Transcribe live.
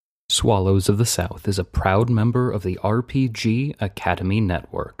Swallows of the South is a proud member of the RPG Academy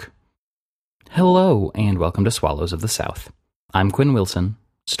Network. Hello, and welcome to Swallows of the South. I'm Quinn Wilson,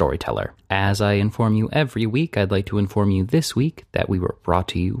 storyteller. As I inform you every week, I'd like to inform you this week that we were brought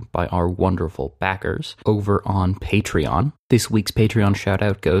to you by our wonderful backers over on Patreon. This week's Patreon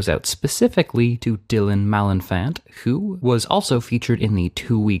shoutout goes out specifically to Dylan Malenfant, who was also featured in the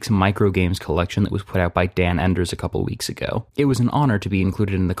 2 weeks microgames collection that was put out by Dan Enders a couple weeks ago. It was an honor to be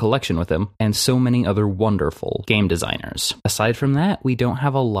included in the collection with him, and so many other wonderful game designers. Aside from that, we don't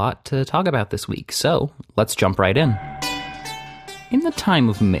have a lot to talk about this week, so let's jump right in. In the time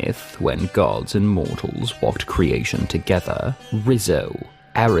of myth, when gods and mortals walked creation together, Rizzo,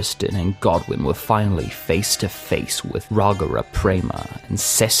 Ariston, and Godwyn were finally face to face with Ragara Prema and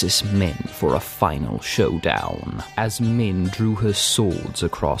Cessus Min for a final showdown. As Min drew her swords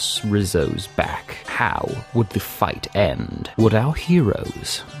across Rizzo's back, how would the fight end? Would our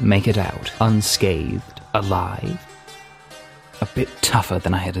heroes make it out unscathed, alive? A bit tougher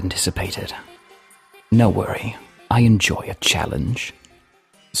than I had anticipated. No worry. I enjoy a challenge.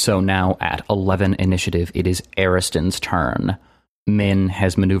 So now at 11 initiative, it is Ariston's turn. Min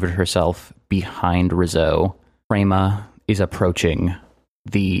has maneuvered herself behind Rizzo. Prema is approaching.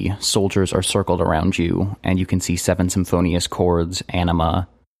 The soldiers are circled around you, and you can see 7 Symphonious Chords anima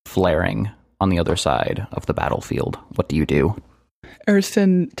flaring on the other side of the battlefield. What do you do?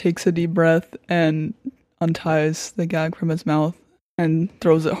 Ariston takes a deep breath and unties the gag from his mouth and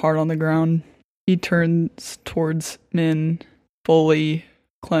throws it hard on the ground. He turns towards Min, fully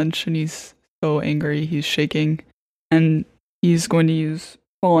clenched, and he's so angry, he's shaking. And he's going to use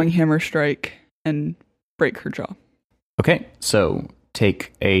Falling Hammer Strike and break her jaw. Okay, so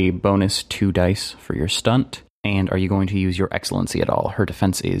take a bonus 2 dice for your stunt. And are you going to use your excellency at all? Her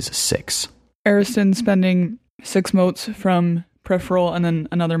defense is 6. Ariston spending 6 motes from peripheral and then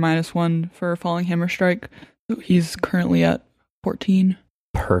another -1 for Falling Hammer Strike. So he's currently at 14.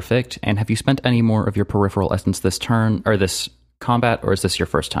 Perfect. And have you spent any more of your peripheral essence this turn, or this combat, or is this your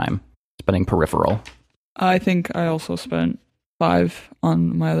first time spending peripheral? I think I also spent 5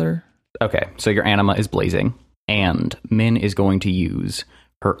 on my other. Okay, so your anima is blazing, and Min is going to use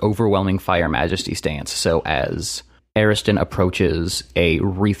her overwhelming fire majesty stance. So as Ariston approaches, a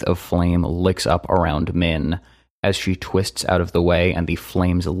wreath of flame licks up around Min as she twists out of the way, and the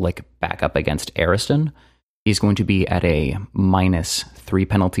flames lick back up against Ariston. He's going to be at a -3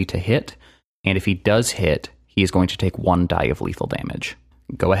 penalty to hit, and if he does hit, he is going to take 1 die of lethal damage.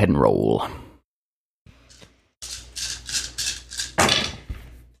 Go ahead and roll.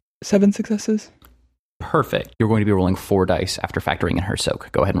 7 successes. Perfect. You're going to be rolling 4 dice after factoring in her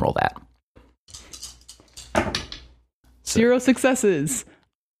soak. Go ahead and roll that. 0 successes.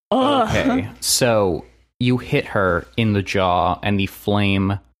 Okay, so you hit her in the jaw, and the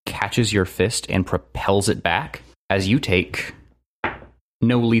flame catches your fist and propels it back as you take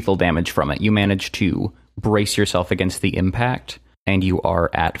no lethal damage from it. You manage to brace yourself against the impact, and you are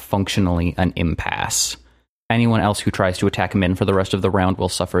at functionally an impasse. Anyone else who tries to attack Min for the rest of the round will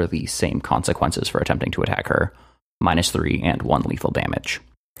suffer the same consequences for attempting to attack her. -3 and 1 lethal damage.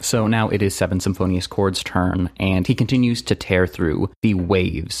 So now it is 7 Symphonious Chord's turn, and he continues to tear through the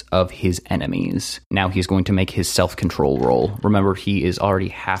waves of his enemies. Now he's going to make his self-control roll. Remember, he is already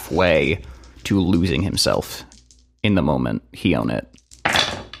halfway to losing himself in the moment. He own it.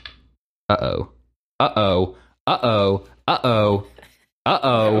 Uh-oh. Uh-oh. Uh-oh. Uh-oh.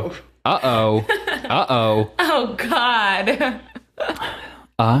 Uh-oh. Uh-oh. Uh-oh. Oh, God.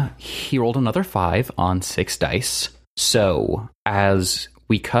 He rolled another 5 on 6 dice. So, as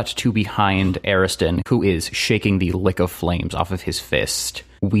we cut to behind Ariston, who is shaking the lick of flames off of his fist,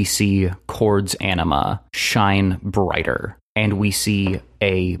 we see Chord's anima shine brighter, and we see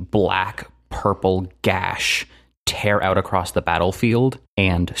a black-purple gash tear out across the battlefield,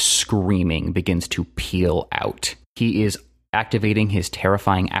 and screaming begins to peel out. He is activating his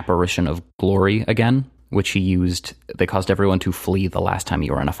terrifying apparition of glory again, which he used. They caused everyone to flee the last time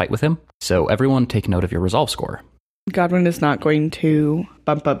you were in a fight with him. So everyone take note of your resolve score. Godwyn is not going to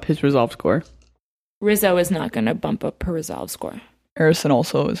bump up his resolve score. Rizzo is not going to bump up her resolve score. Ariston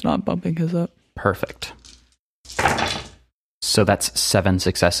also is not bumping his up. Perfect. So that's 7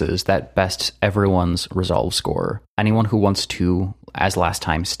 successes. That bests everyone's resolve score. Anyone who wants to, as last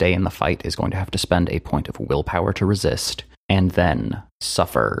time, stay in the fight is going to have to spend a point of willpower to resist, and then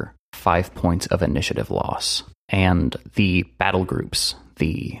suffer 5 points of initiative loss. And the battle groups,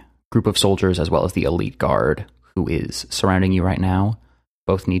 the group of soldiers as well as the elite guard who is surrounding you right now,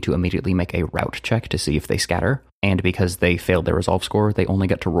 both need to immediately make a rout check to see if they scatter. And because they failed their resolve score, they only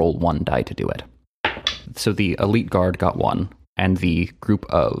get to roll 1 die to do it. So the elite guard got 1, and the group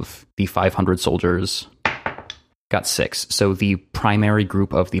of the 500 soldiers got 6. So the primary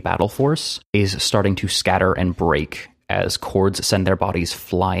group of the battle force is starting to scatter and break as cords send their bodies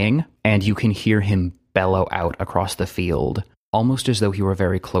flying, and you can hear him bellow out across the field, almost as though he were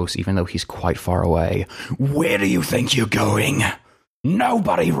very close, even though he's quite far away. Where do you think you're going?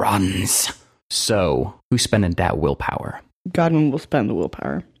 Nobody runs. So, who's spending that willpower? Godwin will spend the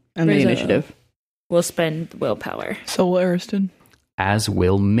willpower and the Rizzo initiative. will spend willpower. So will Ariston. As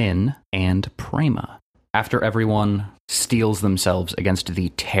will Min and Prema. After everyone steels themselves against the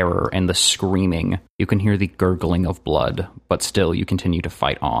terror and the screaming, you can hear the gurgling of blood, but still you continue to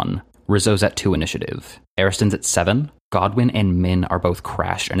fight on. Rizzo's at 2 initiative. Ariston's at 7. Godwin and Min are both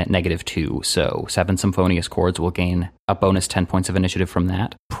crashed and at -2, so 7 Symphonious Chords will gain a bonus 10 points of initiative from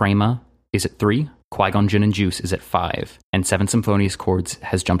that. Prema is at 3. Qui-Gon Jinn and Juice is at 5, and 7 Symphonious Chords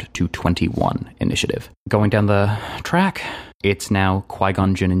has jumped to 21 initiative. Going down the track, it's now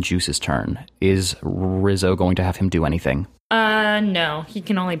Qui-Gon Jinn and Juice's turn. Is Rizzo going to have him do anything? No. He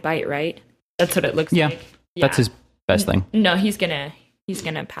can only bite, right? That's what it looks like. Yeah. That's his best thing. No, he's gonna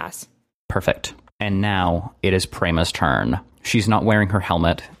pass. Perfect. And now it is Prema's turn. She's not wearing her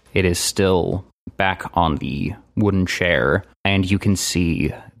helmet. It is still back on the wooden chair, and you can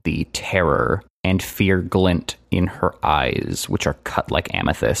see the terror and fear glint in her eyes, which are cut like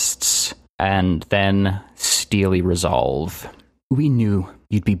amethysts. And then steely resolve. We knew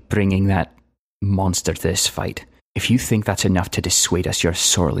you'd be bringing that monster to this fight. If you think that's enough to dissuade us, you're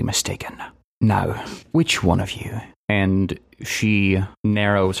sorely mistaken. Now, which one of you? And she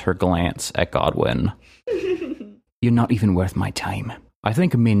narrows her glance at Godwin. You're not even worth my time. I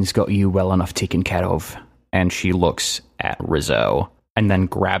think Min's got you well enough taken care of. And she looks at Rizzo, and then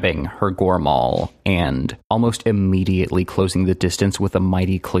grabbing her Gormal and almost immediately closing the distance with a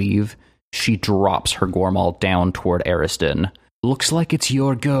mighty cleave, she drops her Gormal down toward Ariston. Looks like it's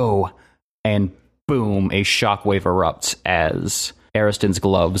your go. And boom, a shockwave erupts as Ariston's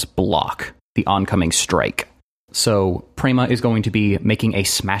gloves block the oncoming strike. So Prema is going to be making a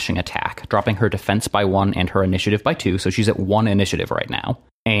smashing attack, dropping her defense by 1 and her initiative by 2, so she's at 1 initiative right now.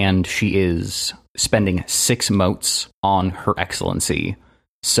 And she is spending 6 motes on her excellency.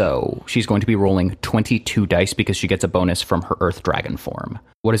 So she's going to be rolling 22 dice because she gets a bonus from her Earth Dragon form.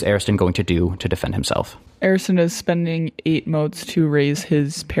 What is Ariston going to do to defend himself? Ariston is spending 8 motes to raise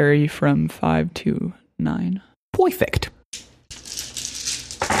his parry from 5 to 9. Perfect.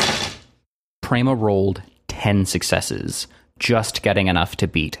 Prema rolled 10 successes, just getting enough to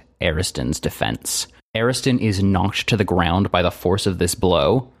beat Ariston's defense. Ariston is knocked to the ground by the force of this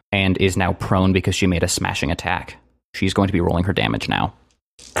blow, and is now prone because she made a smashing attack. She's going to be rolling her damage now.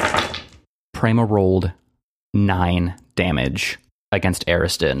 Prema rolled 9 damage against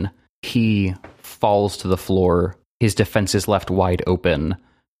Ariston. He falls to the floor, his defense is left wide open,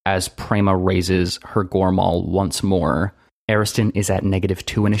 as Prema raises her Gormal once more. Ariston is at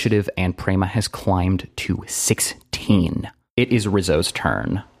 -2 initiative, and Prema has climbed to 16. It is Rizzo's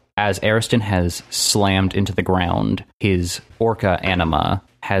turn. As Ariston has slammed into the ground, his Orca anima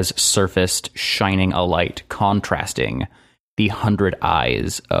has surfaced, shining a light, contrasting the 100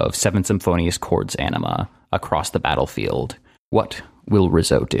 eyes of 7 Symphonious Chords anima across the battlefield. What will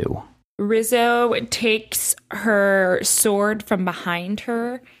Rizzo do? Rizzo takes her sword from behind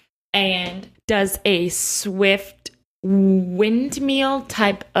her and does a swift windmill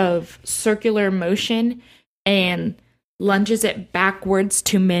type of circular motion and lunges it backwards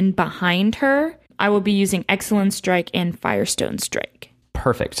to Min behind her. I will be using Excellent Strike and Firestone Strike.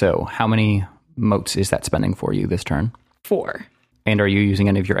 Perfect. So how many motes is that spending for you this turn? 4. And are you using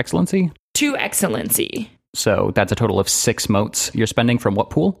any of your excellency? 2 Excellency. So that's a total of 6 motes you're spending from what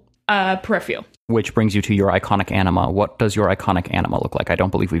pool? Peripheral. Which brings you to your iconic anima. What does your iconic anima look like? I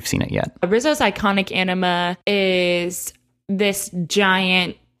don't believe we've seen it yet. Rizzo's iconic anima is this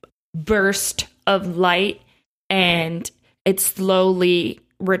giant burst of light, and it slowly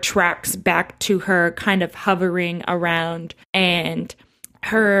retracts back to her, kind of hovering around, and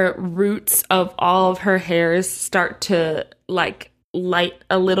her roots of all of her hairs start to like light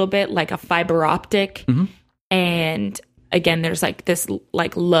a little bit like a fiber optic. Mm-hmm. And again, there's like this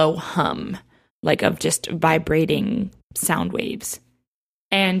like low hum, like of just vibrating sound waves.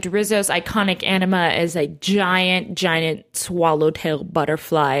 And Rizzo's iconic anima is a giant swallowtail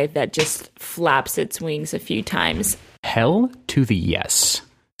butterfly that just flaps its wings a few times. Hell to the yes.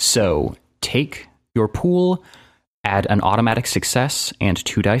 So take your pool, add an automatic success and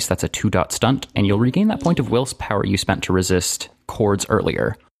 2 dice. That's a 2-dot stunt, and you'll regain that point of willpower you spent to resist cords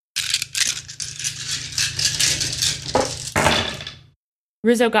earlier.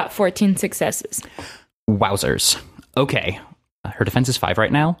 Rizzo got 14 successes. Wowzers. Okay. Her defense is 5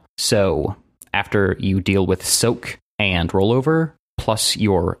 right now. So after you deal with Soak and Rollover, plus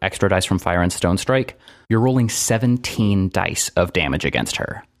your extra dice from Fire and Stone Strike, you're rolling 17 dice of damage against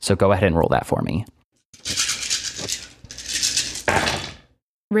her. So go ahead and roll that for me.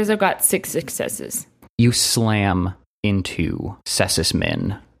 Rizzo got 6 successes. You slam into Cessus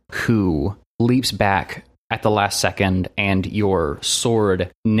Min, who leaps back at the last second, and your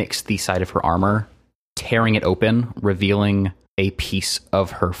sword nicks the side of her armor, tearing it open, revealing a piece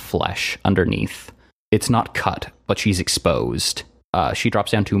of her flesh underneath. It's not cut, but she's exposed. She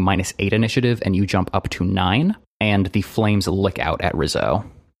drops down to -8 initiative, and you jump up to 9, and the flames lick out at Rizzo.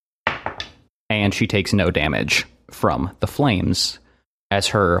 And she takes no damage from the flames, as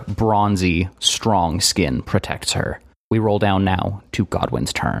her bronzy, strong skin protects her. We roll down now to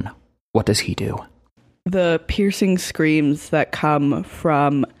Godwin's turn. What does he do? The piercing screams that come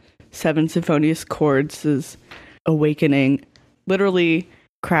from Seven Symphonious Chords' awakening literally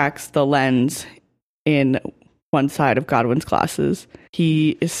cracks the lens in one side of Godwin's glasses.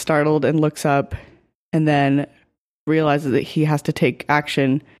 He is startled and looks up, and then realizes that he has to take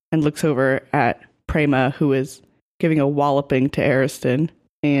action and looks over at Prema, who is giving a walloping to Ariston,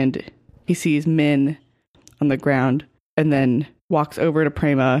 and he sees Min on the ground, and then walks over to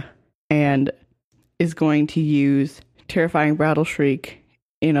Prema and is going to use Terrifying Battle Shriek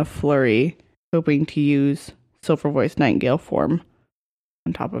in a flurry, hoping to use Silver Voice Nightingale form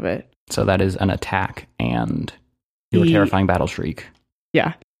on top of it. So that is an attack and your Terrifying Battle Shriek.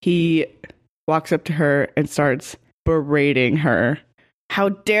 Yeah. He walks up to her and starts berating her. How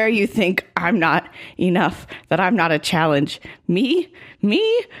dare you think I'm not enough, that I'm not a challenge? Me,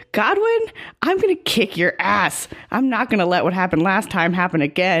 Godwin? I'm going to kick your ass. I'm not going to let what happened last time happen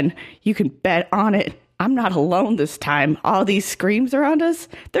again. You can bet on it. I'm not alone this time. All these screams around us,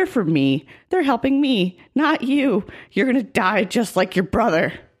 they're for me. They're helping me, not you. You're going to die just like your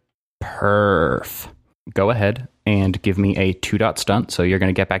brother. Perf. Go ahead and give me a 2-dot stunt. So you're going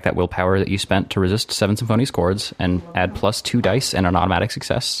to get back that willpower that you spent to resist Seven Symphonious Chords and add +2 dice and an automatic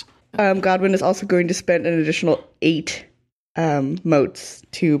success. Godwin is also going to spend an additional 8 motes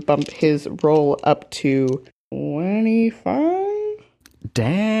to bump his roll up to 25.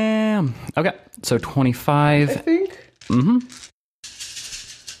 Damn. Okay, so 25. I think. Mm-hmm.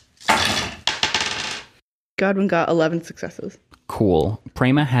 Godwin got 11 successes. Cool.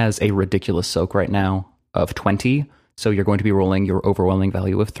 Prema has a ridiculous soak right now of 20, so you're going to be rolling your overwhelming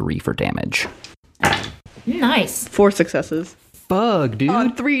value of 3 for damage. Nice. 4 successes. Bug, dude.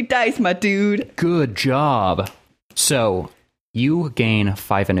 On 3 dice, my dude. Good job. So you gain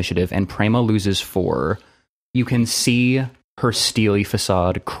 5 initiative, and Prema loses 4. You can see her steely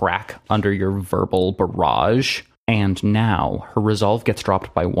facade crack under your verbal barrage, and now her resolve gets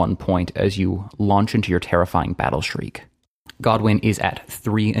dropped by 1 point as you launch into your Terrifying Battle Shriek. Godwin is at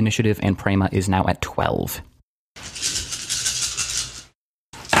 3 initiative, and Prema is now at 12.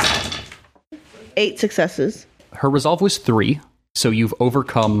 8 successes. Her resolve was 3, so you've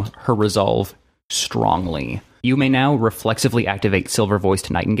overcome her resolve strongly. You may now reflexively activate Silver Voiced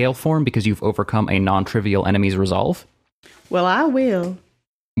Nightingale form because you've overcome a non-trivial enemy's resolve. Well, I will.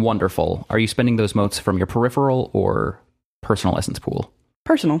 Wonderful. Are you spending those motes from your peripheral or personal essence pool?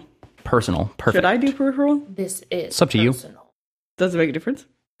 Personal. Personal. Perfect. Should I do peripheral? This is It's up to you. Does it make a difference?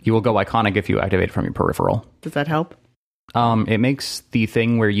 You will go iconic if you activate it from your peripheral. Does that help? It makes the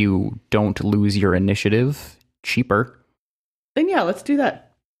thing where you don't lose your initiative cheaper. Then yeah, let's do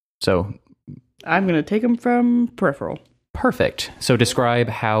that. So, I'm going to take them from peripheral. perfect. So describe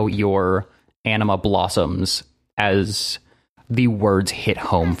how your anima blossoms as the words hit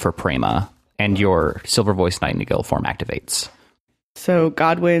home for Prema and your Silver Voice Nightingale form activates. So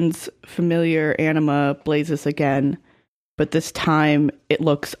Godwin's familiar anima blazes again, but this time it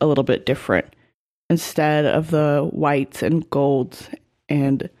looks a little bit different. Instead of the whites and golds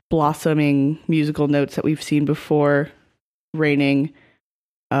and blossoming musical notes that we've seen before raining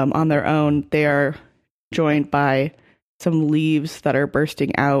on their own, they are joined by some leaves that are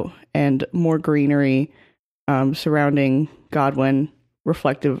bursting out and more greenery surrounding Godwin,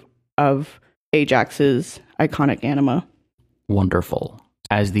 reflective of Ajax's iconic anima. Wonderful.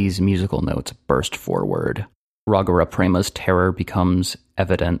 As these musical notes burst forward, Ragara Prema's terror becomes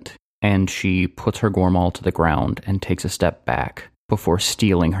evident, and she puts her Gormal to the ground and takes a step back before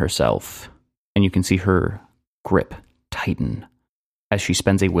steeling herself. And you can see her grip tighten as she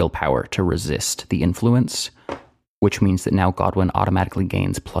spends a willpower to resist the influence, which means that now Godwin automatically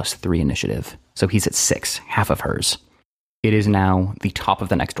gains +3 initiative. So he's at 6, half of hers. It is now the top of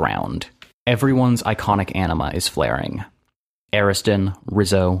the next round. Everyone's iconic anima is flaring. Ariston,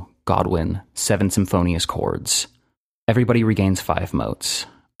 Rizzo, Godwin, 7 Symphonious Chords. Everybody regains 5 motes,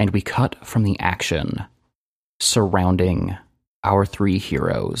 and we cut from the action surrounding our 3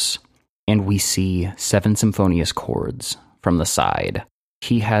 heroes, and we see 7 symphonious chords from the side.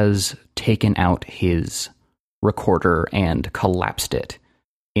 He has taken out his recorder and collapsed it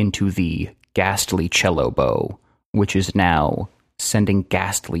into the ghastly cello bow, which is now sending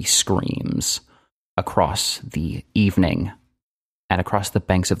ghastly screams across the evening and across the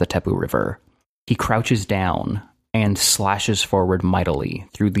banks of the Tepu River. He crouches down and slashes forward mightily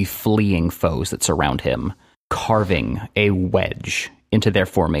through the fleeing foes that surround him, carving a wedge into their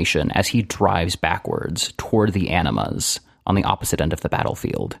formation as he drives backwards toward the animas on the opposite end of the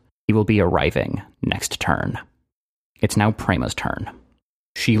battlefield. He will be arriving next turn. It's now Prema's turn.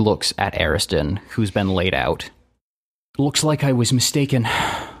 She looks at Ariston, who's been laid out. Looks like I was mistaken.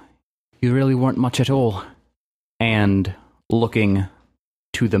 You really weren't much at all. And looking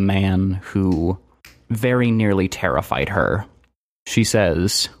to the man who very nearly terrified her, she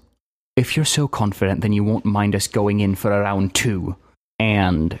says, if you're so confident, then you won't mind us going in for a round 2.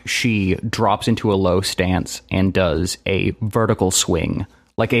 And she drops into a low stance and does a vertical swing,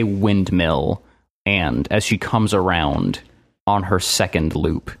 like a windmill. And as she comes around on her second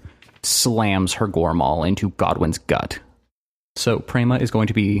loop, slams her Gormal into Godwin's gut. So Prema is going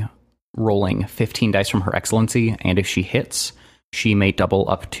to be rolling 15 dice from her Excellency, and if she hits, she may double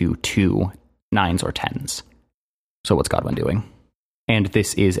up to 2 9s or 10s. So what's Godwin doing? And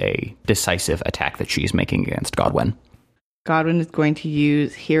this is a decisive attack that she's making against Godwin. Godwin is going to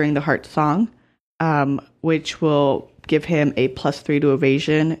use Hearing the Heart Song, which will give him a +3 to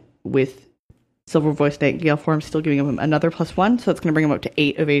evasion, with Silver Voice Nightingale form still giving him another +1, so it's going to bring him up to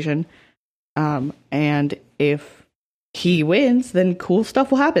 8 evasion. And if he wins, then cool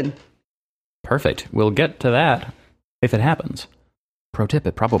stuff will happen. Perfect. We'll get to that if it happens. Pro tip,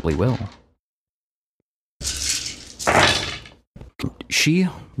 it probably will. She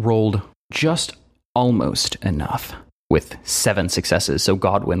rolled just almost enough with 7 successes, so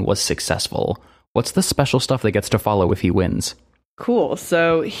Godwin was successful. What's the special stuff that gets to follow if he wins? Cool.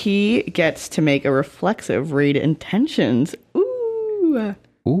 So he gets to make a reflexive read intentions. Ooh.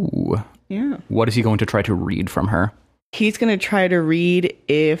 Ooh. Yeah. What is he going to try to read from her? He's going to try to read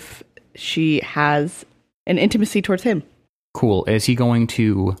if she has an intimacy towards him. Cool. Is he going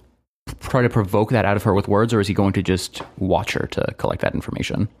to try to provoke that out of her with words, or is he going to just watch her to collect that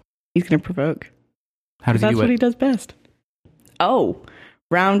information? He's going to provoke. How does he do it? That's what he does best. Oh,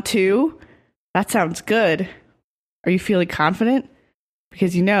 round 2? That sounds good. Are you feeling confident?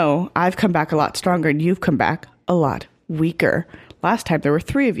 Because I've come back a lot stronger and you've come back a lot weaker. Last time there were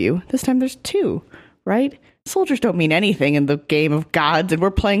 3 of you. This time there's 2, right? Soldiers don't mean anything in the game of gods, and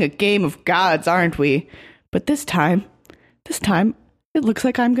we're playing a game of gods, aren't we? But this time, it looks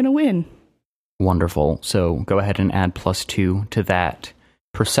like I'm going to win. Wonderful. So go ahead and add +2 to that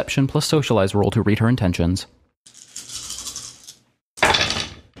perception plus socialize roll to read her intentions.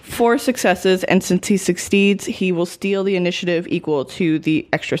 4 successes, and since he succeeds, he will steal the initiative equal to the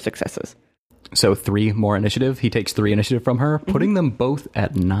extra successes. So 3 more initiative. He takes 3 initiative from her, putting them both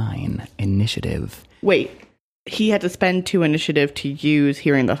at 9 initiative. Wait, he had to spend 2 initiative to use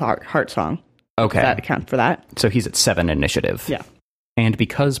Hearing the Heart Song. Okay. Does that account for that? So he's at 7 initiative. Yeah. And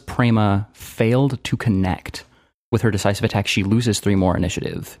because Prema failed to connect with her decisive attack, she loses 3 more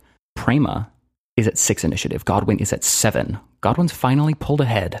initiative. Prema is at 6 initiative. Godwin is at 7. Godwin's finally pulled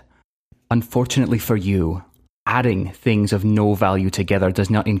ahead. Unfortunately for you, adding things of no value together does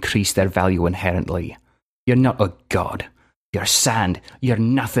not increase their value inherently. You're not a god. You're sand. You're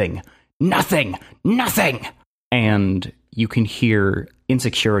nothing. Nothing. Nothing. And you can hear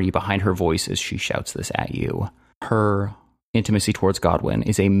insecurity behind her voice as she shouts this at you. Her intimacy towards Godwin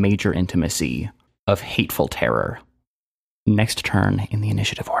is a major intimacy of hateful terror. Next turn in the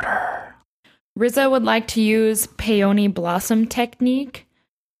initiative order. Rizzo would like to use Peony Blossom technique,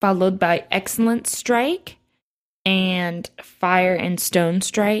 followed by Excellent Strike and Fire and Stone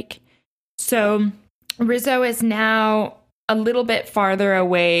Strike. So Rizzo is now a little bit farther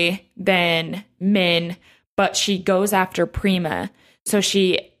away than Min, but she goes after Prema. So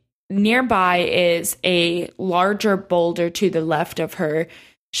nearby is a larger boulder to the left of her.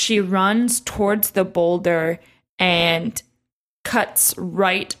 She runs towards the boulder and cuts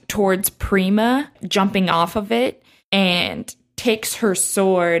right towards Prema, jumping off of it, and takes her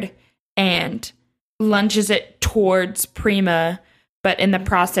sword and lunges it towards Prema, but in the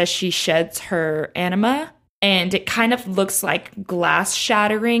process she sheds her anima, and it kind of looks like glass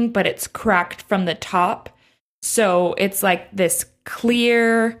shattering, but it's cracked from the top. So it's like this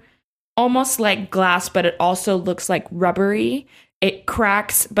clear, almost like glass, but it also looks like rubbery. it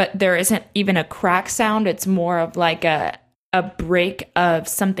cracks, but there isn't even a crack sound. It's more of like a break of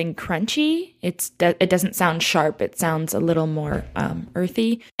something crunchy. It doesn't sound sharp. It sounds a little more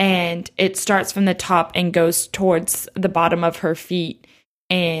earthy. And it starts from the top and goes towards the bottom of her feet.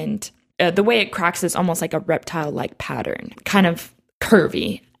 And the way it cracks is almost like a reptile-like pattern, kind of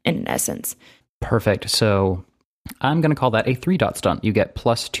curvy in essence. Perfect. So I'm going to call that a 3-dot stunt. You get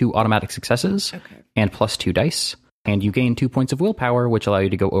 +2 automatic successes and +2 dice. And you gain 2 points of willpower, which allow you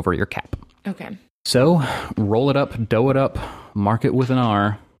to go over your cap. Okay. So, roll it up, dough it up, mark it with an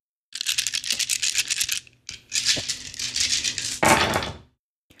R.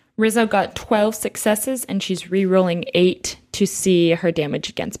 Rizzo got 12 successes, and she's re-rolling 8 to see her damage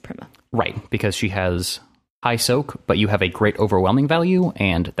against Prima. Right, because she has high soak, but you have a great overwhelming value,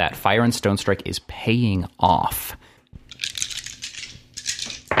 and that Fire and Stone Strike is paying off.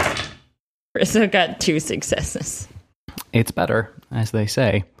 Rizzo got 2 successes. It's better, as they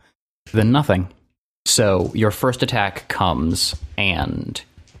say, than nothing. So your first attack comes, and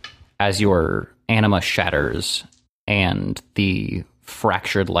as your anima shatters and the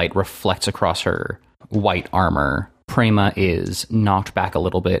fractured light reflects across her white armor, Prima is knocked back a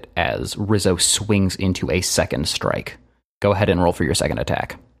little bit as Rizzo swings into a second strike. Go ahead and roll for your second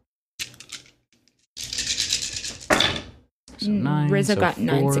attack. So Rizzo got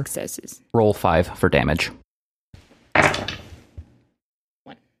 9 successes. Roll 5 for damage.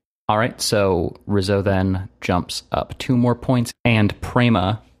 1. All right, so Rizzo then jumps up 2 more points, and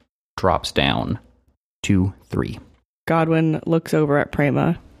Prima drops down to 3. Godwin looks over at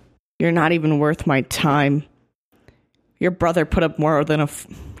Prima. You're not even worth my time. Your brother put up more of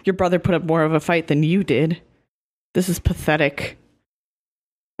a fight than you did. This is pathetic.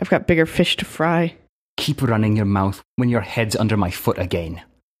 I've got bigger fish to fry. Keep running your mouth when your head's under my foot again.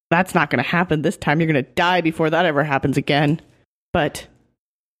 That's not going to happen this time. You're going to die before that ever happens again. But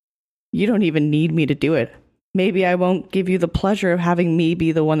you don't even need me to do it. Maybe I won't give you the pleasure of having me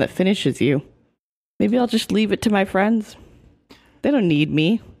be the one that finishes you. Maybe I'll just leave it to my friends. They don't need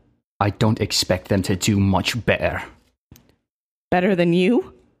me. I don't expect them to do much better. Better than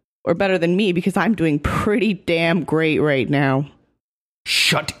you? Or better than me, because I'm doing pretty damn great right now.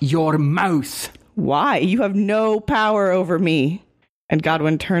 Shut your mouth! Why? You have no power over me. And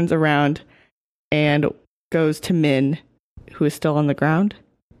Godwin turns around and goes to Min, who is still on the ground.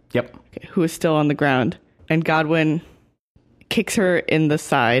 Yep. Okay, who is still on the ground. And Godwin kicks her in the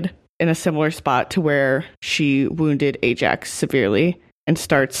side in a similar spot to where she wounded Ajax severely and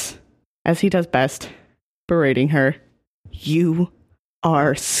starts, as he does best, berating her. You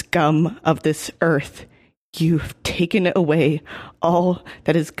are scum of this earth. You've taken away all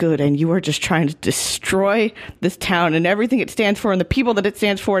that is good, and you are just trying to destroy this town and everything it stands for and the people that it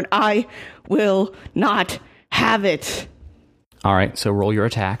stands for, and I will not have it. All right, so roll your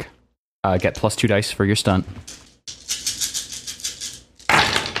attack. Get +2 dice for your stunt.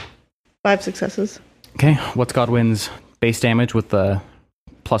 5 successes. Okay, what's Godwin's base damage with the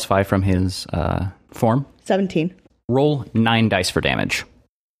 +5 from his form? 17. Roll 9 dice for damage.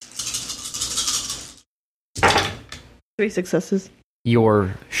 3 successes.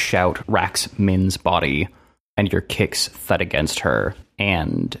 Your shout racks Min's body, and your kicks thud against her,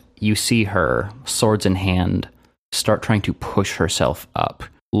 and you see her, swords in hand, start trying to push herself up,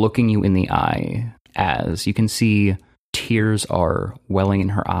 looking you in the eye, as you can see tears are welling in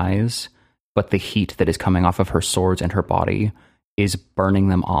her eyes, but the heat that is coming off of her swords and her body is burning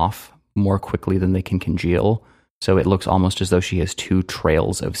them off more quickly than they can congeal, so it looks almost as though she has 2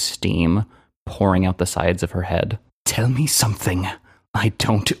 trails of steam pouring out the sides of her head. Tell me something I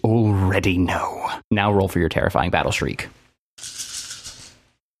don't already know. Now roll for your terrifying battle shriek.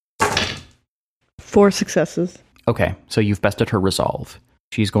 4 successes. Okay, so you've bested her resolve.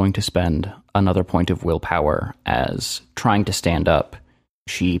 She's going to spend another point of willpower as, trying to stand up,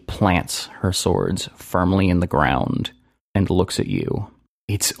 she plants her swords firmly in the ground and looks at you.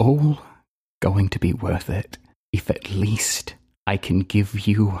 It's all going to be worth it if at least I can give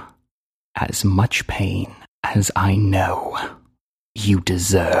you as much pain as I know you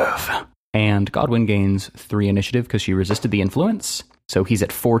deserve. And Godwin gains 3 initiative because she resisted the influence, so he's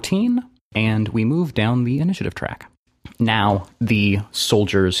at 14, and we move down the initiative track. Now, the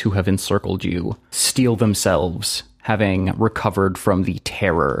soldiers who have encircled you steel themselves, having recovered from the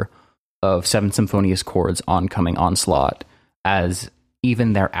terror of 7 Symphonious Chords' oncoming onslaught, as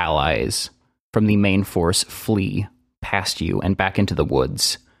even their allies from the main force flee past you and back into the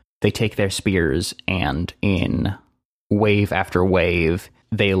woods. They take their spears, and in wave after wave,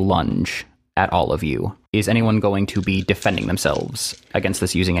 they lunge at all of you. Is anyone going to be defending themselves against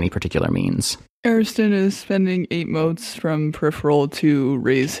this using any particular means? Ariston is spending 8 motes from peripheral to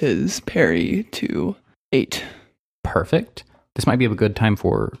raise his parry to 8. Perfect. This might be a good time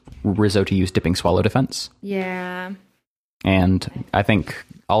for Rizzo to use Dipping Swallow defense. Yeah. And I think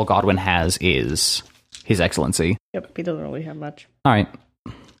all Godwin has is his excellency. Yep, he doesn't really have much. All right.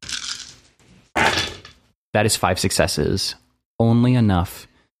 That is 5 successes. Only enough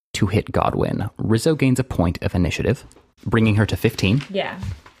to hit Godwin. Rizzo gains a point of initiative, bringing her to 15. Yeah.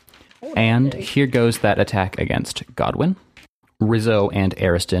 And here goes that attack against Godwin. Rizzo and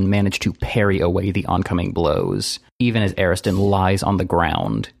Ariston manage to parry away the oncoming blows. Even as Ariston lies on the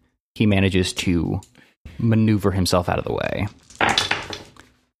ground, he manages to maneuver himself out of the way.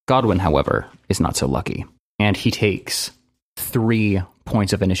 Godwin, however, is not so lucky, and he takes 3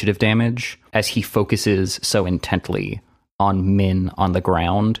 points of initiative damage as he focuses so intently on Min on the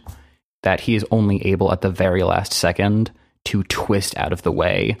ground that he is only able at the very last second to twist out of the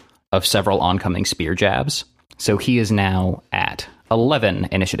way of several oncoming spear jabs. So he is now at 11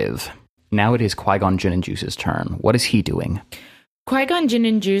 initiative. Now it is Qui-Gon Jinn and Juice's turn. What is he doing? Qui-Gon Jinn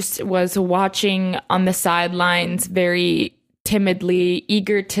and Juice was watching on the sidelines, very timidly,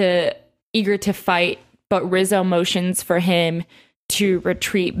 eager to fight, but Rizzo motions for him to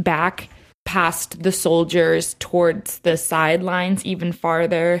retreat back past the soldiers towards the sidelines even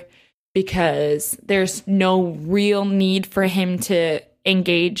farther, because there's no real need for him to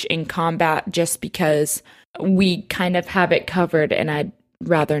engage in combat, just because we kind of have it covered, and I'd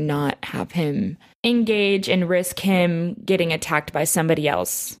rather not have him engage and risk him getting attacked by somebody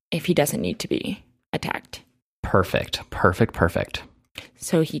else if he doesn't need to be attacked. Perfect.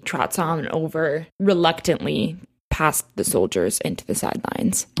 So he trots on over reluctantly past the soldiers into the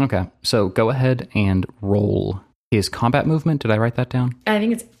sidelines. Okay, so go ahead and roll his combat movement. Did I write that down? I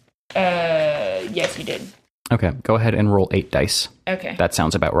think it's, yes, you did. Okay, go ahead and roll 8 dice. Okay. That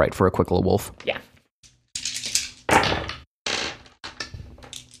sounds about right for a quick little wolf. Yeah.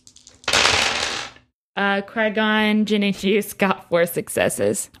 Qui-Gon Jinn and Juice got 4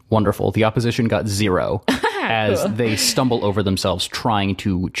 successes. Wonderful. The opposition got 0 as Cool. they stumble over themselves trying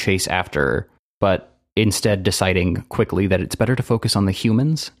to chase after, but instead deciding quickly that it's better to focus on the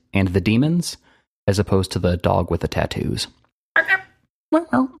humans and the demons as opposed to the dog with the tattoos.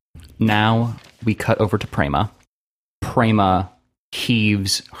 Now we cut over to Prema. Prema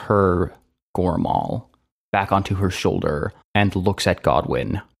heaves her Gormal back onto her shoulder and looks at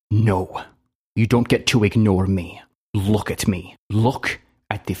Godwin. No, you don't get to ignore me. Look at me. Look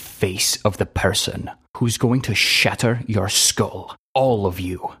at the face of the person who's going to shatter your skull. All of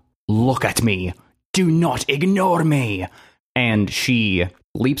you. Look at me. Do not ignore me. And she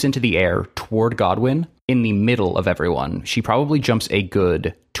leaps into the air toward Godwin in the middle of everyone. She probably jumps a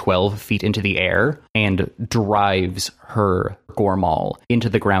good 12 feet into the air and drives her Gormal into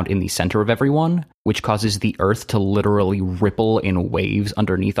the ground in the center of everyone, which causes the earth to literally ripple in waves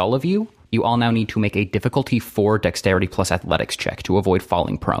underneath all of you. You all now need to make a difficulty 4 dexterity plus athletics check to avoid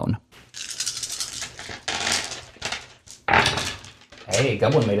falling prone. Hey,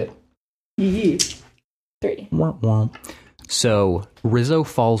 Goblin made it. 3. So, Rizzo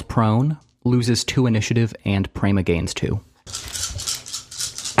falls prone, loses 2 initiative, and Prema gains 2.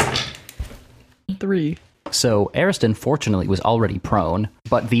 3. So, Ariston fortunately was already prone,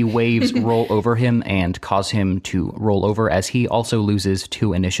 but the waves roll over him and cause him to roll over as he also loses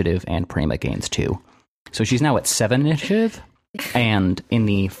 2 initiative and Prema gains 2. So she's now at 7 initiative, and in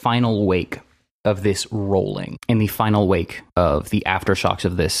the final wake of this rolling, in the final wake of the aftershocks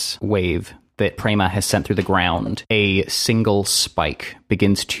of this wave that Prema has sent through the ground, a single spike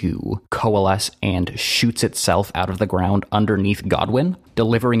begins to coalesce and shoots itself out of the ground underneath Godwin,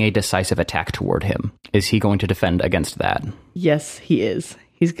 delivering a decisive attack toward him. Is he going to defend against that? Yes, he is.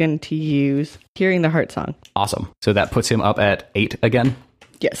 He's going to use Hearing the Heart Song. Awesome. So that puts him up at 8 again?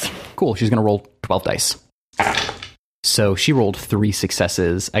 Yes. Cool. She's going to roll 12 dice. So she rolled 3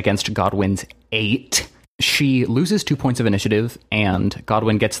 successes against Godwin's 8. She loses 2 points of initiative, and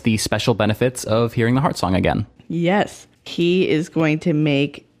Godwin gets the special benefits of Hearing the Heart Song again. Yes. He is going to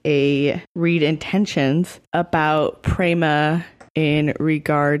make a read intentions about Prema in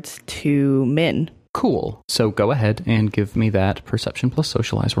regards to Min. Cool. So go ahead and give me that perception plus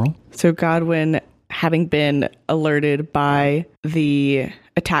socialize roll. So Godwin, having been alerted by the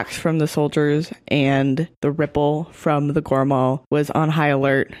attacks from the soldiers and the ripple from the Gormal, was on high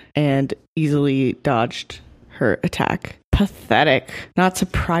alert and easily dodged her attack. Pathetic. Not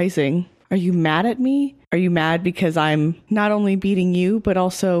surprising. Are you mad at me? Are you mad because I'm not only beating you, but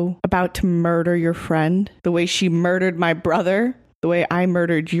also about to murder your friend? The way she murdered my brother? The way I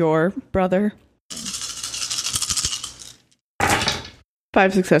murdered your brother?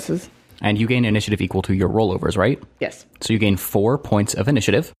 5 successes. And you gain initiative equal to your rollovers, right? Yes. So you gain 4 points of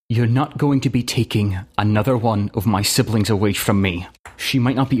initiative. You're not going to be taking another one of my siblings away from me. She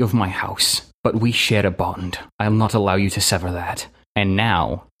might not be of my house, but we share a bond. I'll not allow you to sever that. And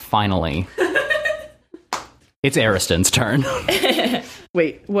now, finally, it's Ariston's turn.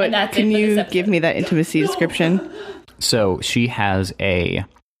 Wait, what? Can you give me that intimacy description? So she has a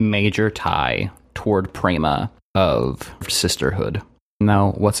major tie toward Prema of sisterhood.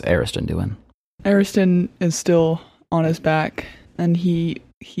 Now, what's Ariston doing? Ariston is still on his back, and he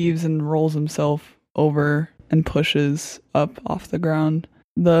heaves and rolls himself over and pushes up off the ground.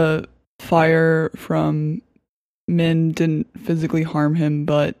 The fire from Min didn't physically harm him,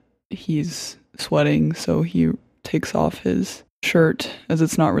 but he's sweating, so he takes off his shirt, as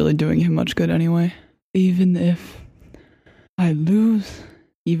it's not really doing him much good anyway. Even if I lose,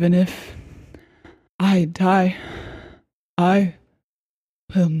 even if I die, I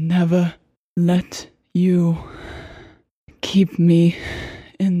will never let you keep me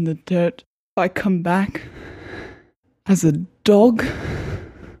in the dirt. If I come back as a dog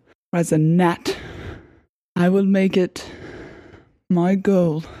or as a gnat, I will make it my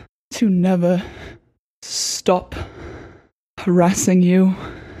goal to never stop harassing you.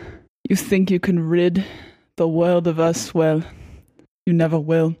 You think you can rid the world of us? Well, you never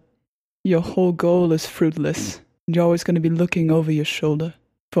will. Your whole goal is fruitless, and you're always going to be looking over your shoulder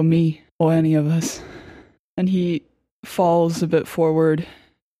for me or any of us. And he falls a bit forward,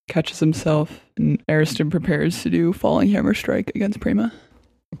 catches himself, and Ariston prepares to do Falling Hammer Strike against Prema.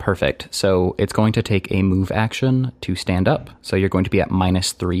 Perfect. So it's going to take a move action to stand up. So you're going to be at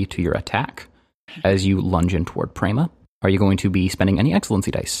 -3 to your attack as you lunge in toward Prema. Are you going to be spending any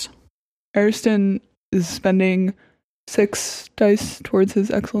excellency dice? Ariston is spending 6 dice towards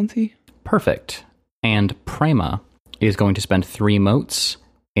his excellency. Perfect. And Prema is going to spend 3 motes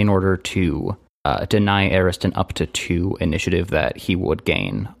in order to deny Ariston up to 2 initiative that he would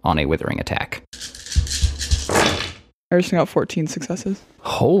gain on a withering attack. Ariston got 14 successes.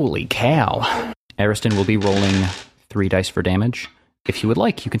 Holy cow. Ariston will be rolling 3 dice for damage. If you would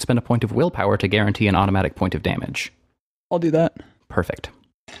like, you can spend a point of willpower to guarantee an automatic point of damage. I'll do that. Perfect.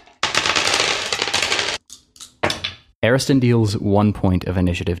 Ariston deals 1 point of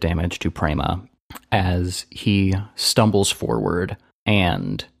initiative damage to Prema as he stumbles forward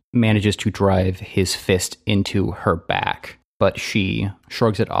and manages to drive his fist into her back, but she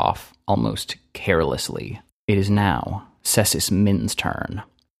shrugs it off almost carelessly. It is now Cessis Min's turn,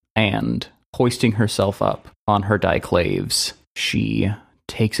 and hoisting herself up on her diclaves, she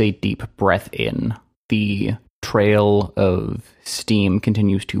takes a deep breath in. The trail of steam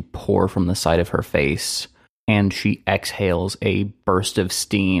continues to pour from the side of her face, and she exhales a burst of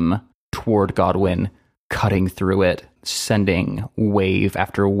steam toward Godwin, cutting through it, sending wave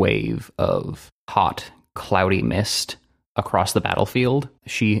after wave of hot, cloudy mist across the battlefield.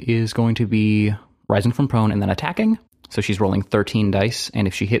 She is going to be rising from prone and then attacking. So she's rolling 13 dice, and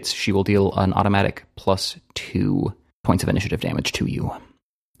if she hits, she will deal an automatic +2 points of initiative damage to you.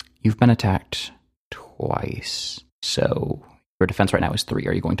 You've been attacked twice, so your defense right now is 3.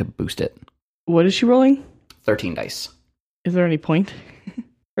 Are you going to boost it? What is she rolling? 13 dice. Is there any point?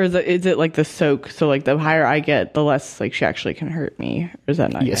 Or is it like the soak? So like the higher I get, the less like she actually can hurt me. Or is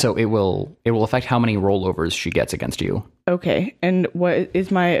that not? Yeah, so it will affect how many rollovers she gets against you. Okay. And what is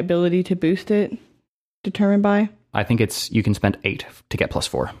my ability to boost it determined by? I think you can spend 8 to get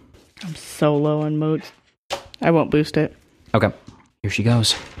 +4. I'm so low on modes. I won't boost it. Okay. Here she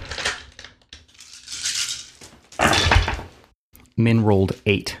goes. Min rolled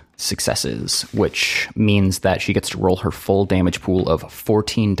 8 successes, which means that she gets to roll her full damage pool of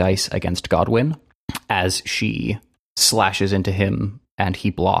 14 dice against Godwin as she slashes into him and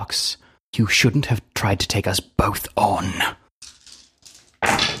he blocks. You shouldn't have tried to take us both on.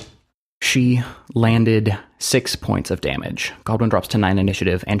 She landed 6 points of damage. Godwin drops to 9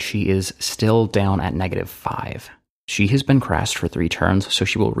 initiative, and she is still down at -5. She has been crashed for 3 turns, so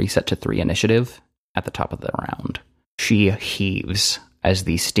she will reset to 3 initiative at the top of the round. She heaves as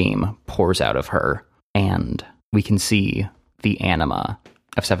the steam pours out of her, and we can see the anima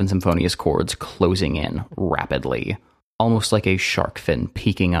of 7 Symphonious Chords closing in rapidly, almost like a shark fin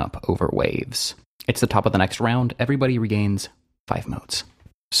peeking up over waves. It's the top of the next round. Everybody regains 5 motes.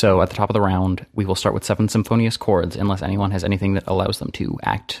 So at the top of the round, we will start with 7 Symphonious Chords, unless anyone has anything that allows them to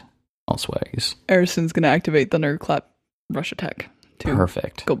act elsewise. Ariston's going to activate Thunderclap Rush Attack to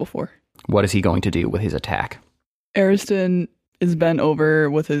Perfect. go before. What is he going to do with his attack? Ariston is bent over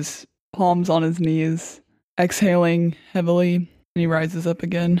with his palms on his knees, exhaling heavily, and he rises up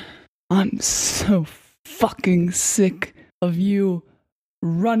again. I'm so fucking sick of you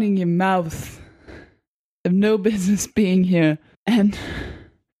running your mouth. You have no business being here. And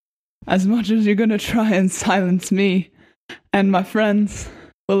as much as you're gonna try and silence me and my friends,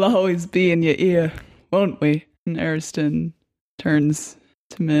 we'll always be in your ear, won't we? And Ariston turns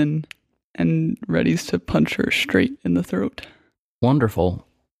to Min and readies to punch her straight in the throat. Wonderful.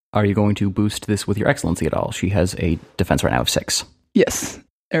 Are you going to boost this with your excellency at all? She has a defense right now of 6. Yes,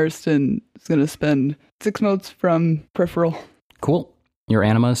 Ariston is going to spend 6 motes from peripheral. Cool. Your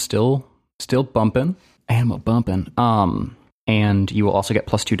anima is still bumping. Anima bumping. And you will also get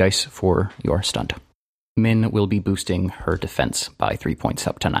plus 2 dice for your stunt. Min will be boosting her defense by 3 points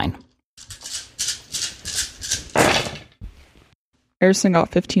up to 9. Ariston got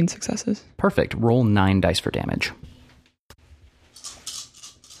 15 successes. Perfect. Roll 9 dice for damage.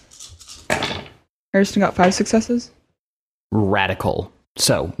 Ariston got 5 successes. Radical.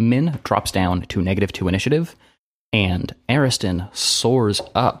 So, Min drops down to -2 initiative, and Ariston soars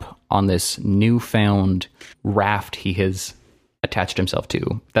up on this newfound raft he has attached himself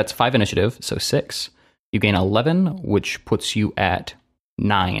to. That's 5 initiative, so 6. You gain 11, which puts you at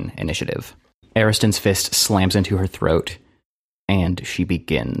 9 initiative. Ariston's fist slams into her throat, and she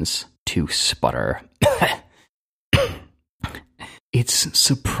begins to sputter. It's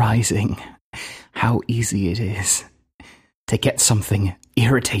surprising how easy it is to get something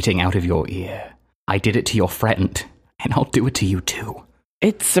irritating out of your ear. I did it to your friend, and I'll do it to you too.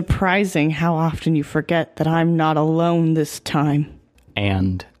 It's surprising how often you forget that I'm not alone this time.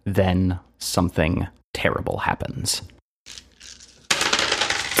 And then something terrible happens.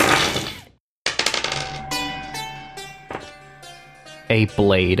 A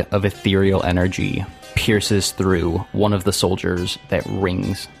blade of ethereal energy pierces through one of the soldiers that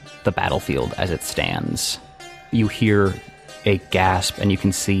rings the battlefield as it stands. You hear a gasp, and you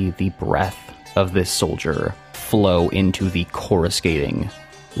can see the breath of this soldier flow into the coruscating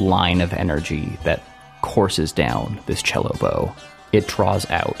line of energy that courses down this cello bow. It draws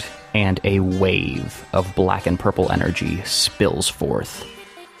out, and a wave of black and purple energy spills forth,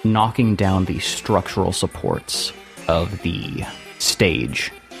 knocking down the structural supports of the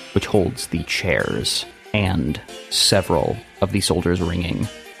stage, which holds the chairs, and several of the soldiers ringing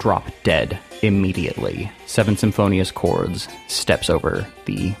drop dead immediately. Seven Symphonious Chords steps over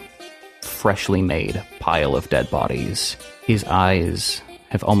the freshly made pile of dead bodies. His eyes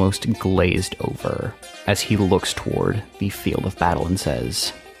have almost glazed over as he looks toward the field of battle and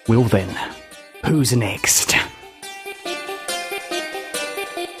says, "Well then, who's next?"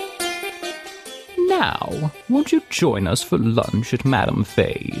 Now, won't you join us for lunch at Madame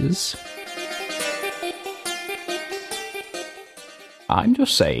Faye's? I'm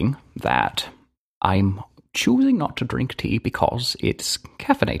just saying that I'm choosing not to drink tea because it's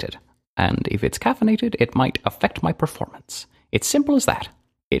caffeinated. And if it's caffeinated, it might affect my performance. It's simple as that.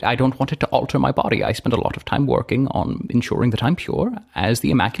 I don't want it to alter my body. I spend a lot of time working on ensuring that I'm pure, as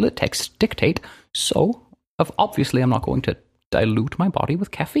the immaculate texts dictate. So, obviously, I'm not going to dilute my body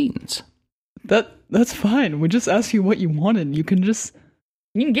with caffeines. That's fine. We just asked you what you wanted. You can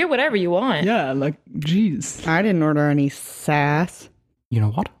get whatever you want. Yeah, like, jeez. I didn't order any sass. You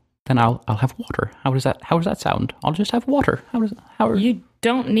know what? Then I'll have water. How does that sound? I'll just have water. You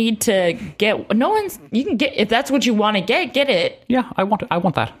don't need to get you can get, if that's what you want to get it. Yeah, I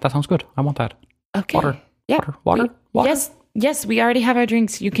want that. That sounds good. I want that. Okay. Water. Yeah. Water. Yes, we already have our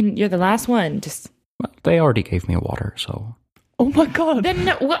drinks. You're the last one. Well, they already gave me a water, so. Oh my god. Then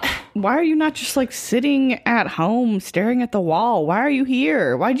what? Why are you not just like sitting at home staring at the wall? Why are you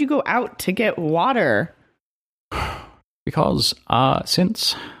here? Why'd you go out to get water? Because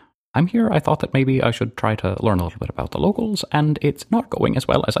since I'm here, I thought that maybe I should try to learn a little bit about the locals, and it's not going as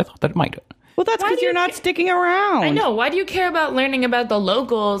well as I thought that it might. Well, that's because you're not sticking around. I know. Why do you care about learning about the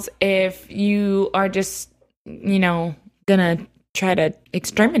locals if you are just, gonna try to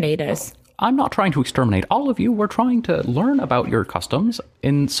exterminate us? I'm not trying to exterminate all of you. We're trying to learn about your customs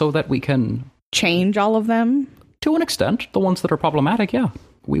so that we can change all of them? To an extent. The ones that are problematic, yeah.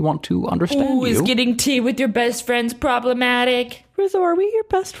 We want to understand you. Is getting tea with your best friends problematic? Rizzo, are we your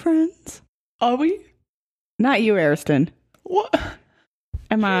best friends? Are we? Not you, Ariston. What?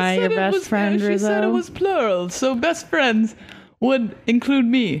 Am I your best friend, Rizzo? She said it was plural, so best friends would include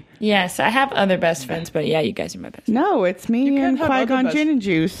me. Yes, I have other best friends, but yeah, you guys are my best friends. No, it's me and Qui-Gon Gin and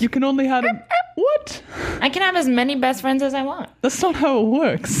Juice. You can only have what? I can have as many best friends as I want. That's not how it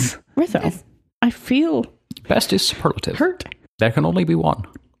works. Rizzo, yes. I feel... Best is superlative. Hurt. There can only be one.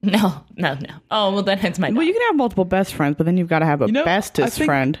 No. Oh, well, then it's my dog. Well, you can have multiple best friends, but then you've got to have a bestest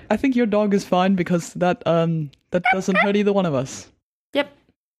friend. I think your dog is fine because that doesn't hurt either one of us. Yep.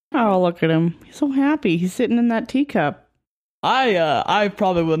 Oh, look at him. He's so happy. He's sitting in that teacup. I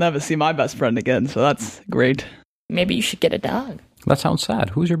probably will never see my best friend again, so that's great. Maybe you should get a dog. That sounds sad.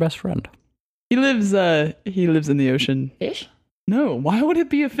 Who's your best friend? He lives in the ocean. Fish? No, why would it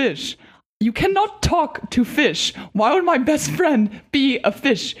be a fish? You cannot talk to fish. Why would my best friend be a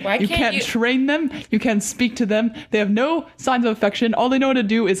fish? Why you can't can't you- train them. You can't speak to them. They have no signs of affection. All they know how to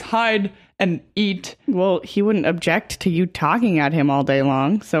do is hide and eat. Well, he wouldn't object to you talking at him all day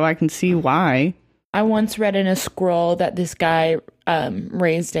long, so I can see why. I once read in a scroll that this guy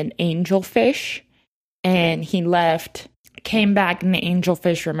raised an angelfish, and he left, came back, and the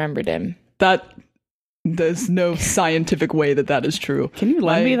angelfish remembered him. There's no scientific way that is true. Can you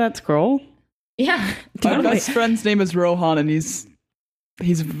lend me that scroll? Yeah. My best friend's name is Rohan, and he's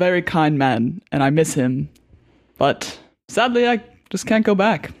a very kind man, and I miss him. But sadly, I just can't go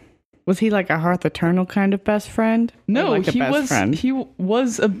back. Was he like a Hearth Eternal kind of best friend? No, Or like a he best was. friend? He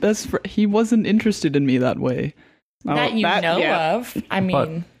was a best friend. He wasn't interested in me that way. That you know yeah. of. I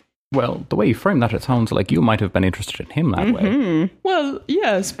mean, Well, the way you frame that, it sounds like you might have been interested in him that way. Well,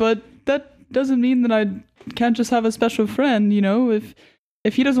 yes, but that doesn't mean that I can't just have a special friend. You know,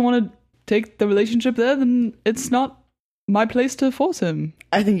 if he doesn't want to take the relationship there, then it's not my place to force him.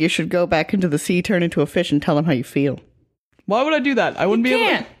 I think you should go back into the sea, turn into a fish, and tell him how you feel. Why would I do that? I wouldn't be able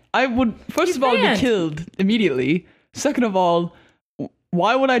can't. to. I would, first You of all, can't. be killed immediately. Second of all,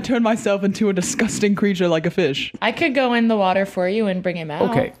 why would I turn myself into a disgusting creature like a fish? I could go in the water for you and bring him out.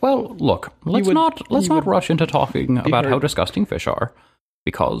 Okay, well, look, let's would- not you would rush into talking about how hurt. disgusting fish are,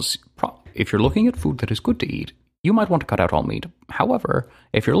 because if you're looking at food that is good to eat, you might want to cut out all meat. However,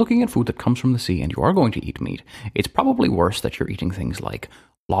 if you're looking at food that comes from the sea and you are going to eat meat, it's probably worse that you're eating things like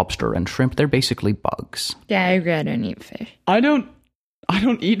lobster and shrimp. They're basically bugs. Yeah, I'd rather eat fish. I don't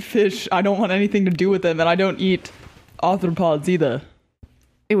eat fish. I don't want anything to do with them, and I don't eat arthropods either.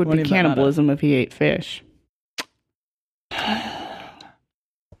 It would Won't be even matter. cannibalism if he ate fish.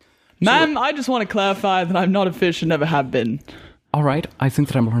 Ma'am, I just want to clarify that I'm not a fish and never have been. All right, I think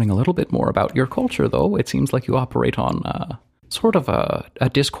that I'm learning a little bit more about your culture, though. It seems like you operate on sort of a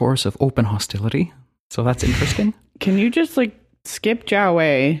discourse of open hostility, so that's interesting. Can you just like skip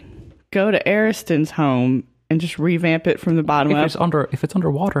Jiawei, go to Ariston's home, and just revamp it from the bottom up? If it's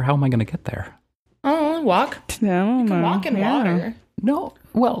underwater, how am I going to get there? Oh, walk. No, You can walk in water. No,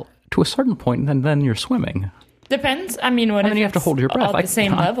 well, to a certain point, and then you're swimming. Depends. I mean, what And if then you have to it's hold your breath. all the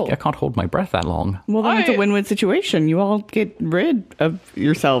same level? I can't hold my breath that long. Well, then it's I- a win-win situation. You all get rid of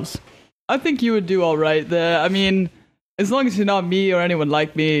yourselves. I think you would do all right there. I mean, as long as you're not me or anyone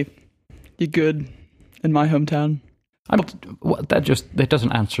like me, you're good in my hometown. That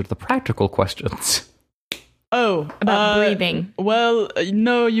doesn't answer the practical questions. Oh, About breathing. Well,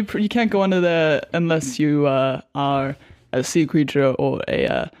 no, you can't go under there unless you are a sea creature or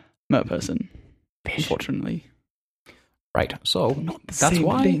a mer person. Unfortunately, Right. So the that's same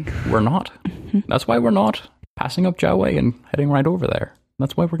why thing. we're not. That's why we're not passing up Jiawei and heading right over there.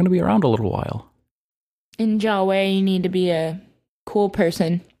 That's why we're going to be around a little while. In Jiawei, you need to be a cool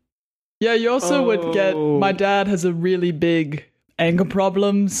person. Yeah, you also would get. My dad has a really big anger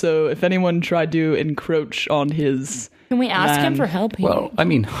problem, so if anyone tried to encroach on his, Can we ask him Man. for help here? Well, I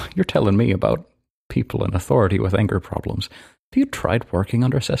mean, you're telling me about people in authority with anger problems. Have you tried working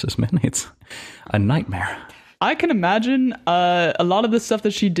under Cess's men? It's a nightmare. I can imagine a lot of the stuff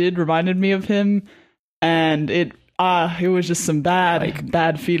that she did reminded me of him, and it was just some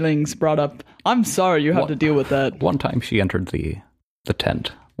bad feelings brought up. I'm sorry you have to deal with that. One time she entered the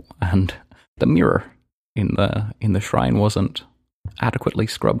tent, and the mirror in the shrine wasn't adequately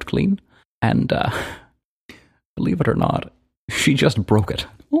scrubbed clean, and believe it or not, she just broke it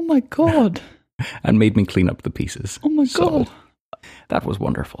Oh my god! and made me clean up the pieces. Oh my So, god! that was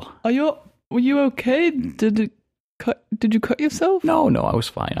wonderful. Were you okay? Did you cut yourself? No, I was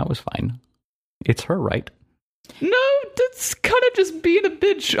fine. It's her right. No, that's kind of just being a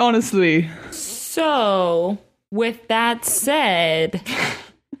bitch, honestly. So, with that said,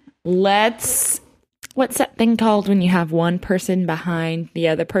 what's that thing called when you have one person behind the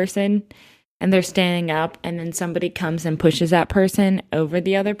other person and they're standing up and then somebody comes and pushes that person over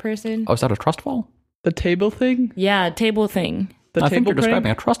the other person? Oh, is that a trust fall? The table thing? Yeah, table thing. The I think table you're describing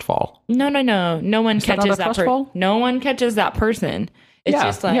prank? a trust fall. No one Is that not catches a that trust person. fall? No one catches that person. It's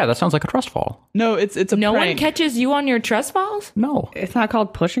just like that sounds like a trust fall. No, it's a no one prank. catches you on your trust falls? No. It's not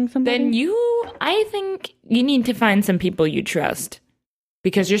called pushing somebody? Then I think you need to find some people you trust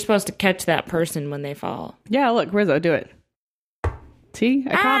because you're supposed to catch that person when they fall. Yeah, look, Rizzo, do it. See?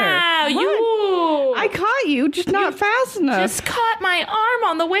 I caught her. Ow, you! I caught you, just not fast enough. just caught my arm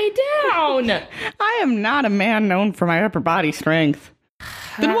on the way down. I am not a man known for my upper body strength.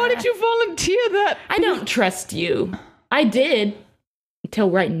 Then why did you volunteer that? I don't trust you. I did. Until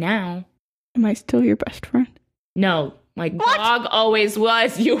right now. Am I still your best friend? No. My dog always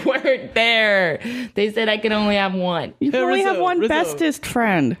was. You weren't there. They said I could only have one. You Hey, only Rizzo, have one Rizzo. bestest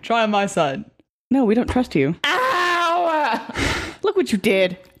friend. Try on my side. No, we don't trust you. Ow! Look what you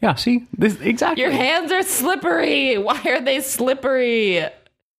did. Yeah, see? This exactly. Your hands are slippery. Why are they slippery?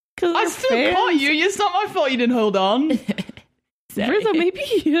 Because I still caught you. It's not my fault you didn't hold on. Rizzo, maybe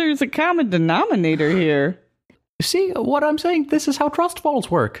there's a common denominator here. See what I'm saying? This is how trust falls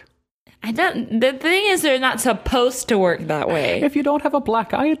work. I don't. The thing is, they're not supposed to work that way. If you don't have a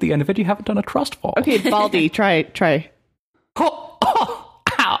black eye at the end of it, you haven't done a trust fall. Okay, Baldy, try. Oh, oh,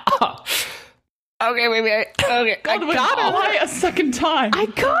 ow, ow. Okay, wait. Okay, God, I got her right a second time. I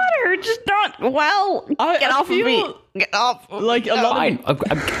got her, just not well. Get off of me. Get off. Like a lot Fine.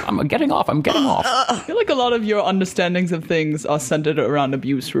 I'm getting off. I'm getting off. I feel like a lot of your understandings of things are centered around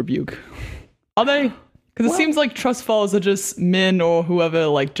abuse rebuke. Are they? Because it seems like trust falls are just men or whoever,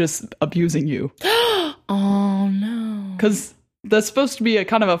 like, just abusing you. Oh no. Because there's supposed to be a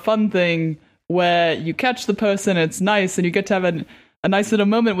kind of a fun thing where you catch the person, it's nice, and you get to have a nice little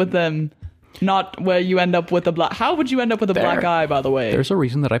moment with them, not where you end up with a black... How would you end up with a black eye, by the way? There's a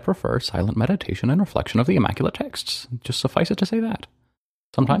reason that I prefer silent meditation and reflection of the Immaculate Texts. Just suffice it to say that.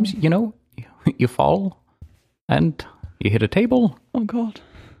 Sometimes, you fall and you hit a table. Oh, God.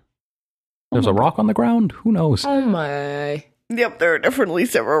 There's a rock on the ground. Who knows? Oh my. Yep, there are definitely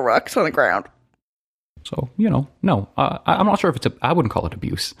several rocks on the ground. So, no. I'm not sure if I wouldn't call it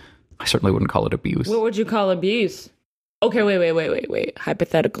abuse. I certainly wouldn't call it abuse. What would you call abuse? Okay, wait.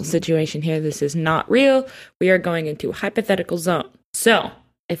 Hypothetical situation here. This is not real. We are going into a hypothetical zone. So,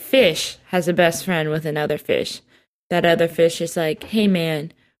 a fish has a best friend with another fish. That other fish is like, hey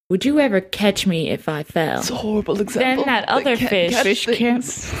man, would you ever catch me if I fell? It's a horrible example. Then that other Fish can't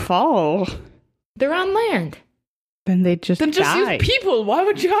fall. they're on land. Then they just Then just die. use people. Why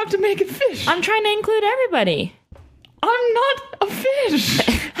would you have to make it fish? I'm trying to include everybody. I'm not a fish,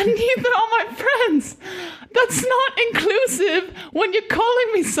 and neither are my friends. That's not inclusive when you're calling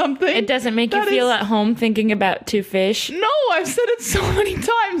me something. It doesn't make you that feel is- at home thinking about two fish. No, I've said it so many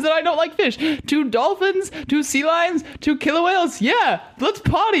times that I don't like fish. 2 dolphins, 2 sea lions, 2 killer whales. Yeah, let's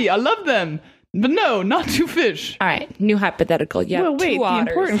party. I love them. But no, not 2 fish. All right, new hypothetical. You have Well, wait, two the otters.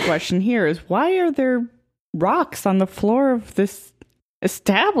 important question here is why are there rocks on the floor of this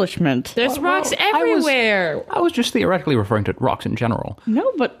establishment? There's rocks everywhere. I was just theoretically referring to rocks in general.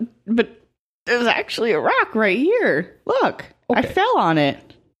 No, but there's actually a rock right here. Look, I Okay. fell on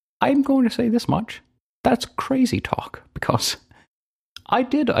it. I'm going to say this much. That's crazy talk, because I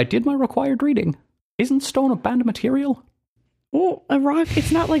did my required reading. Isn't stone a banned material? Well, a rock,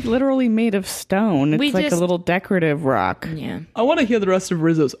 it's not like literally made of stone. It's We like just- a little decorative rock. Yeah. I want to hear the rest of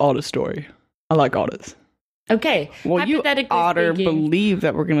Rizzo's otter story. I like otters. Okay. Well, you hypothetically otter speaking- believe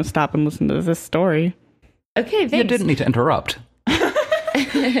that we're going to stop and listen to this story. Okay, thanks. You didn't need to interrupt.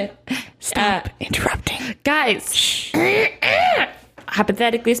 Stop interrupting. Guys,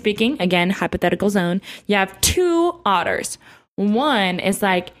 hypothetically speaking, again, hypothetical zone, you have 2 otters. One is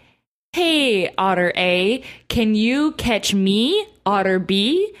like, hey, otter A, can you catch me, otter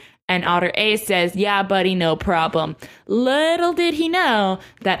B? And otter A says, yeah, buddy, no problem. Little did he know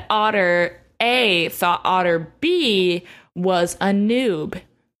that otter A thought otter B was a noob.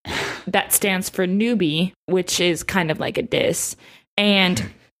 That stands for newbie, which is kind of like a diss.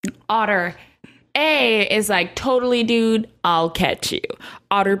 And otter A is like, totally, dude, I'll catch you.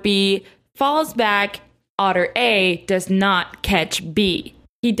 Otter B falls back. Otter A does not catch B.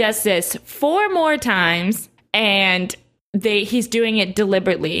 He does this 4 more times, and he's doing it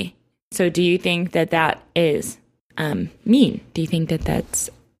deliberately. So do you think that that is mean? Do you think that that's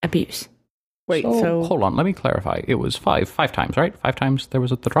abuse? Wait, So, so hold on, let me clarify. It was five times, right? 5 times there was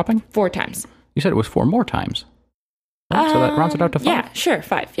the dropping? 4 times. You said it was 4 more times. Right? So that rounds it out to 5? Yeah, sure,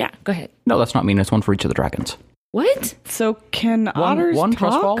 5. Yeah, go ahead. No, that's not mean. It's 1 for each of the dragons. What? so can otters One talk?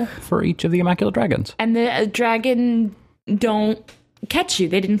 trust fall for each of the Immaculate Dragons. And the dragon don't catch you.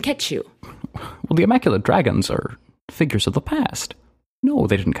 They didn't catch you. Well, the Immaculate Dragons are figures of the past. No,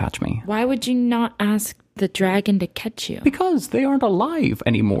 they didn't catch me. Why would you not ask the dragon to catch you? Because they aren't alive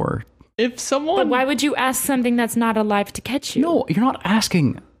anymore. If someone... But why would you ask something that's not alive to catch you? No, you're not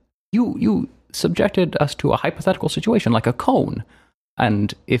asking. You subjected us to a hypothetical situation like a cone.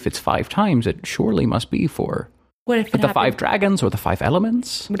 And if it's 5 times, it surely must be for What if it the happened? 5 dragons or the 5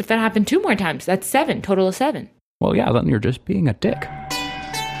 elements. What if that happened 2 more times? That's 7. Total of 7. Well, yeah, then you're just being a dick.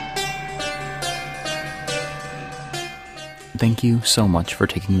 Thank you so much for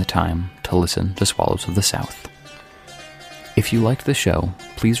taking the time to listen to Swallows of the South. If you liked the show,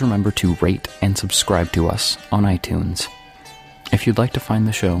 please remember to rate and subscribe to us on iTunes. If you'd like to find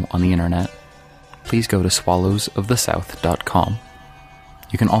the show on the internet, please go to swallowsofthesouth.com.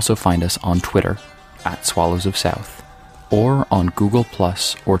 You can also find us on Twitter @SwallowsOfSouth, or on Google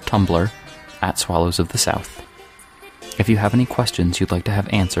Plus or Tumblr @SwallowsOfTheSouth. If you have any questions you'd like to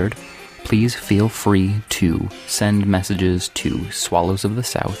have answered, please feel free to send messages to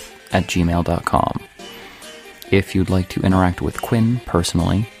swallowsofthesouth@gmail.com. If you'd like to interact with Quinn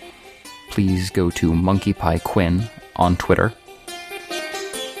personally, please go to MonkeyPieQuinn on Twitter.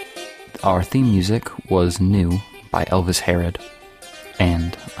 Our theme music was New by Elvis Herod,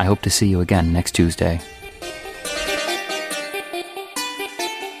 and I hope to see you again next Tuesday.